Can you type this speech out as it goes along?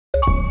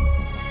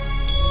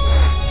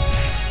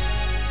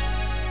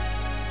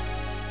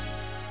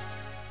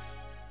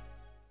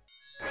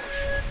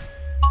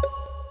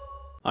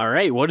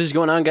Alright, what is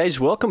going on, guys?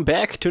 Welcome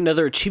back to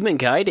another achievement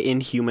guide in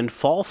Human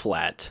Fall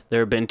Flat.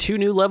 There have been 2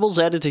 new levels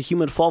added to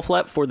Human Fall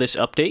Flat for this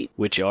update,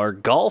 which are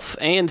Golf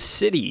and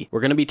City. We're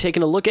going to be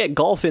taking a look at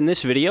Golf in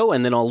this video,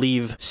 and then I'll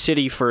leave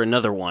City for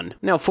another one.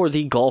 Now, for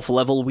the Golf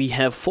level, we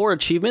have 4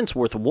 achievements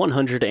worth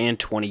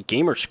 120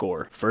 gamer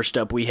score. First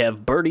up, we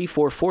have Birdie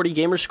for 40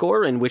 gamer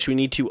score, in which we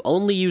need to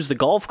only use the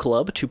golf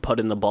club to put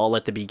in the ball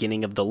at the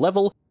beginning of the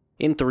level,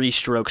 in 3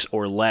 strokes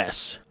or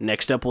less.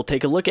 Next up, we'll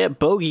take a look at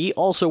Bogey,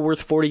 also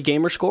worth 40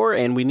 gamer score,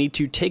 and we need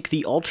to take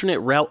the alternate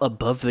route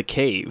above the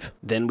cave.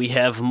 Then we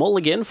have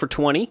Mulligan for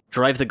 20,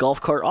 drive the golf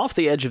cart off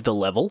the edge of the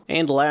level,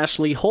 and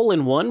lastly,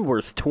 Hole-in-One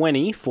worth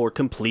 20 for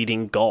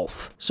completing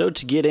golf. So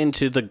to get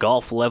into the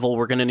golf level,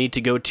 we're going to need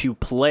to go to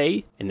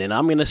Play, and then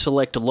I'm going to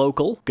select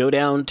Local, go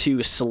down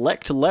to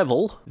Select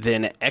Level,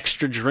 then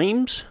Extra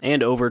Dreams,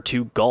 and over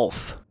to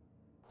Golf.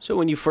 So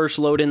when you first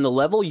load in the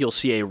level, you'll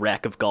see a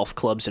rack of golf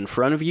clubs in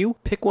front of you.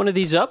 Pick one of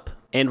these up,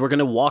 and we're going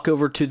to walk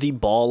over to the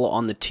ball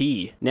on the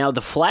tee. Now, the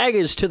flag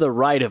is to the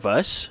right of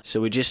us, so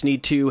we just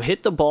need to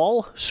hit the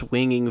ball,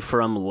 swinging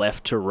from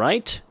left to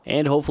right,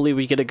 and hopefully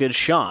we get a good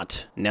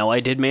shot. Now, I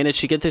did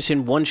manage to get this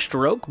in 1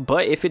 stroke,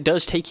 but if it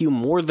does take you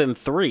more than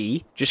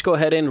 3, just go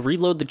ahead and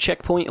reload the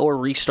checkpoint or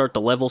restart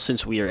the level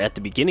since we are at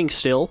the beginning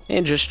still,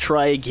 and just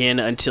try again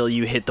until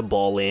you hit the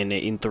ball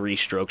in 3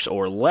 strokes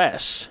or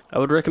less. I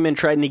would recommend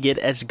trying to get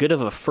as good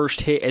of a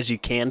first hit as you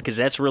can, because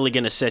that's really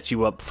going to set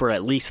you up for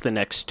at least the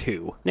next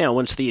 2. Now,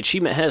 once the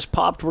achievement has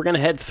popped, we're going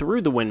to head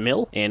through the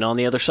windmill, and on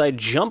the other side,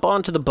 jump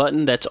onto the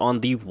button that's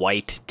on the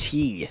white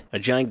tee. A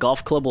giant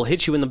golf club will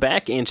hit you in the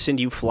back and send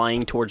you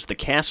flying towards the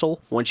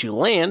castle. Once you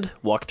land,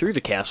 walk through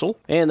the castle,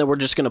 and then we're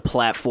just going to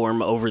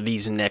platform over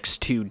these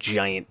next 2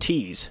 giant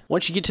tees.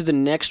 Once you get to the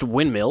next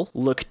windmill,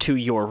 look to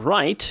your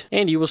right,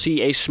 and you will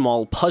see a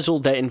small puzzle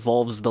that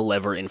involves the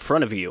lever in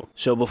front of you.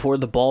 So before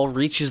the ball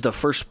reaches the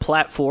first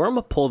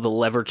platform, pull the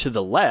lever to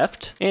the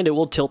left, and it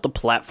will tilt the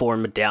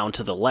platform down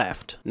to the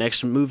left.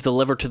 Next, move the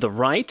lever to the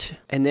right,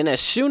 and then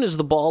as soon as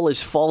the ball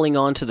is falling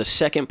onto the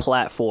second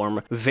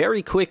platform,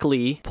 very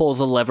quickly pull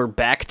the lever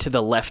back to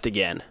the left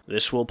again.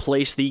 This will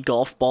place the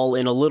golf ball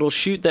in a little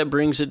chute that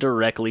brings it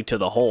directly to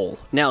the hole.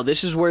 Now,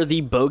 this is where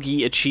the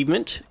Bogey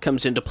achievement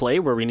comes into play,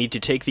 where we need to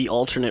take the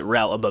alternate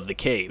route above the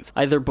cave.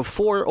 Either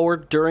before or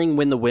during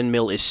when the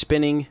windmill is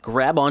spinning,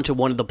 grab onto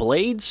one of the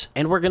blades,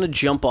 and we're going to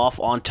jump off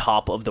on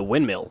top of the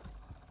windmill.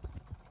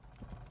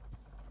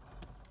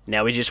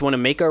 Now we just want to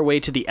make our way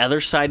to the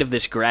other side of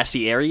this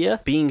grassy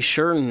area, being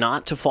sure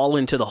not to fall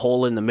into the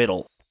hole in the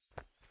middle.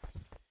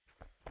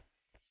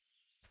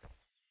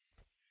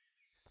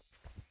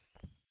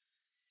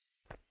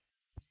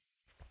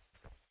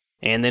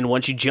 And then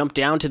once you jump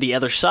down to the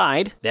other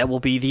side, that will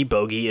be the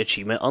Bogey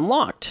achievement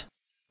unlocked.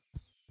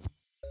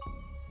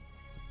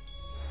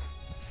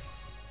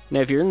 Now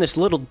if you're in this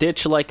little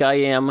ditch like I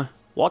am,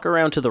 walk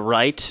around to the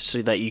right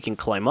so that you can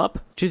climb up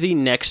to the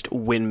next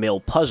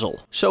windmill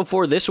puzzle. So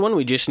for this one,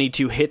 we just need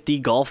to hit the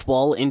golf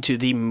ball into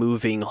the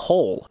moving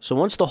hole. So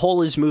once the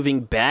hole is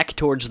moving back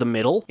towards the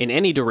middle in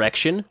any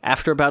direction,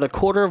 after about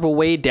 1/4 of a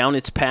way down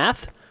its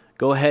path,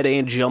 go ahead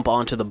and jump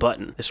onto the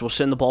button. This will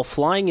send the ball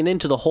flying and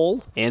into the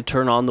hole and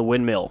turn on the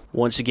windmill.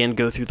 Once again,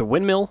 go through the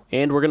windmill,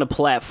 and we're going to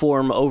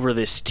platform over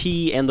this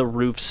tee and the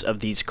roofs of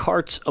these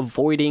carts,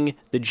 avoiding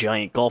the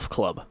giant golf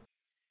club.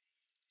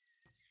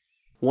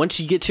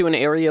 Once you get to an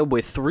area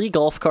with 3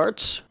 golf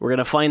carts, we're going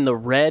to find the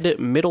red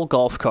middle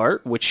golf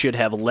cart, which should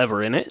have a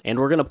lever in it, and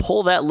we're going to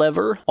pull that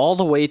lever all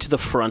the way to the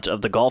front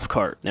of the golf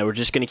cart. Now we're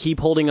just going to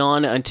keep holding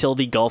on until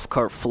the golf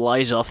cart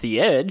flies off the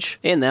edge,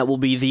 and that will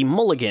be the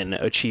Mulligan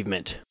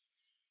achievement.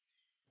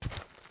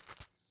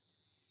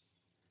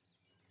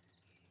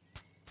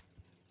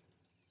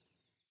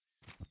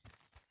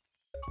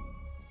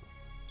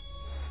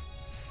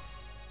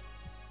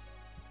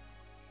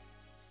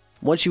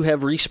 Once you have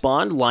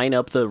respawned, line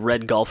up the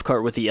red golf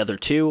cart with the other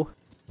 2.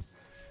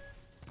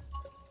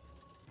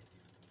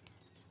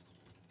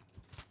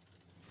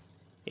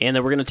 And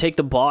then we're going to take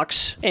the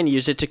box and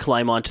use it to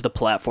climb onto the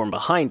platform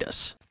behind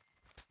us.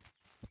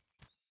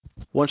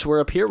 Once we're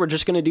up here, we're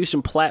just going to do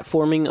some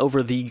platforming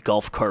over the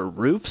golf cart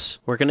roofs.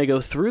 We're going to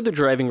go through the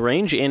driving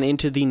range and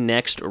into the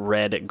next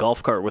red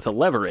golf cart with a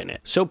lever in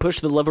it. So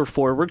push the lever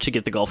forward to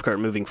get the golf cart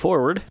moving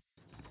forward.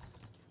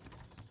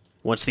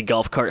 Once the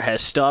golf cart has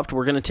stopped,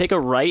 we're going to take a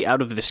right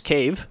out of this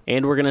cave,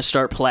 and we're going to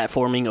start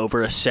platforming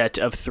over a set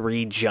of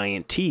 3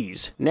 giant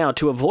tees. Now,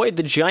 to avoid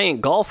the giant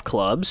golf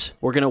clubs,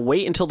 we're going to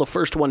wait until the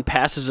first one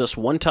passes us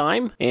 1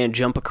 time, and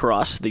jump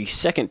across the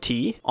second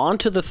tee,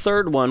 onto the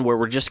third one where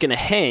we're just going to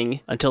hang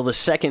until the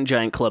second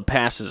giant club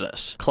passes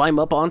us. Climb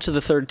up onto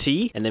the 3rd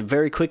tee, and then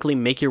very quickly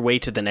make your way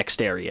to the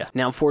next area.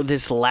 Now, for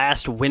this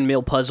last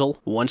windmill puzzle,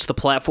 once the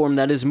platform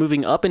that is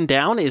moving up and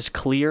down is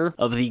clear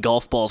of the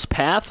golf ball's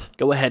path,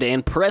 go ahead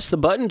and press the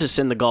button to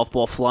send the golf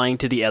ball flying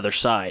to the other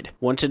side.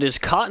 Once it is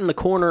caught in the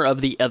corner of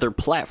the other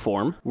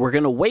platform, we're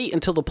going to wait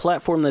until the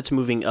platform that's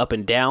moving up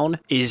and down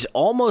is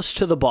almost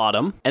to the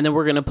bottom, and then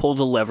we're going to pull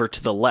the lever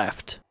to the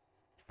left.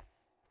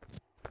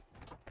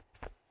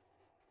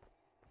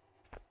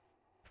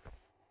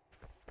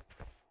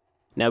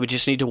 Now we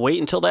just need to wait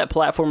until that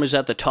platform is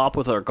at the top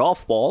with our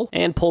golf ball,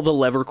 and pull the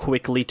lever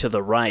quickly to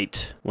the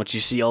right. Once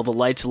you see all the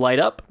lights light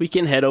up, we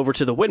can head over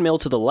to the windmill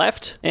to the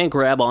left, and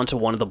grab onto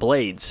one of the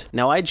blades.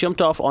 Now I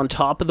jumped off on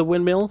top of the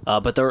windmill,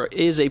 but there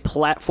is a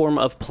platform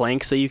of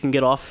planks that you can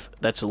get off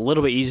that's a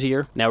little bit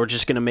easier. Now we're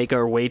just going to make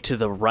our way to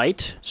the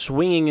right,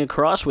 swinging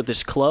across with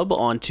this club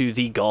onto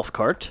the golf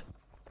cart.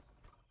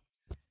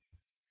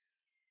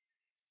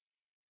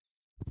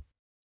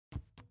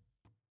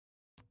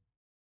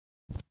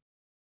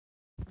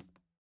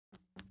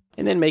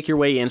 And then make your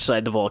way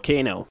inside the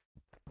volcano.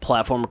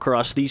 Platform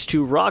across these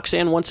two rocks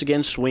and once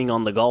again swing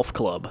on the golf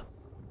club.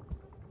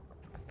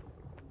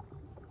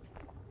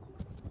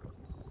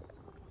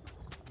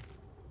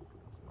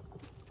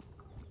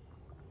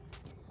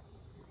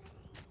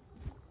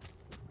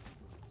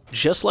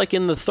 Just like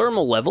in the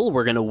thermal level,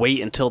 we're going to wait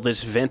until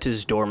this vent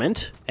is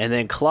dormant, and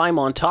then climb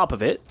on top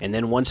of it, and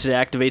then once it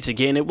activates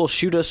again, it will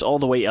shoot us all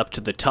the way up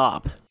to the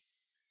top.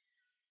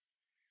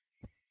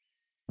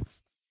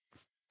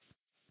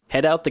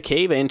 Head out the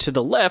cave and to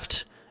the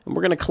left, and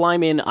we're going to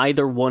climb in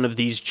either one of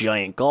these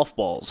giant golf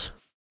balls.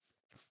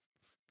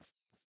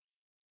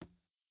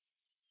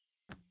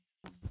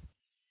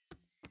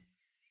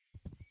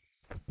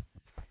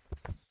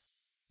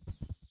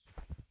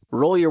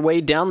 Roll your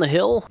way down the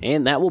hill,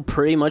 and that will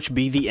pretty much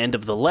be the end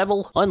of the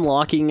level,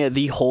 unlocking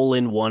the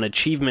hole-in-one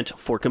achievement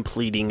for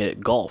completing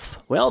golf.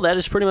 Well, that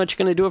is pretty much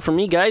going to do it for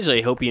me, guys.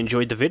 I hope you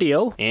enjoyed the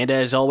video, and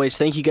as always,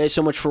 thank you guys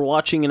so much for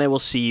watching, and I will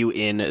see you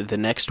in the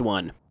next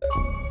one.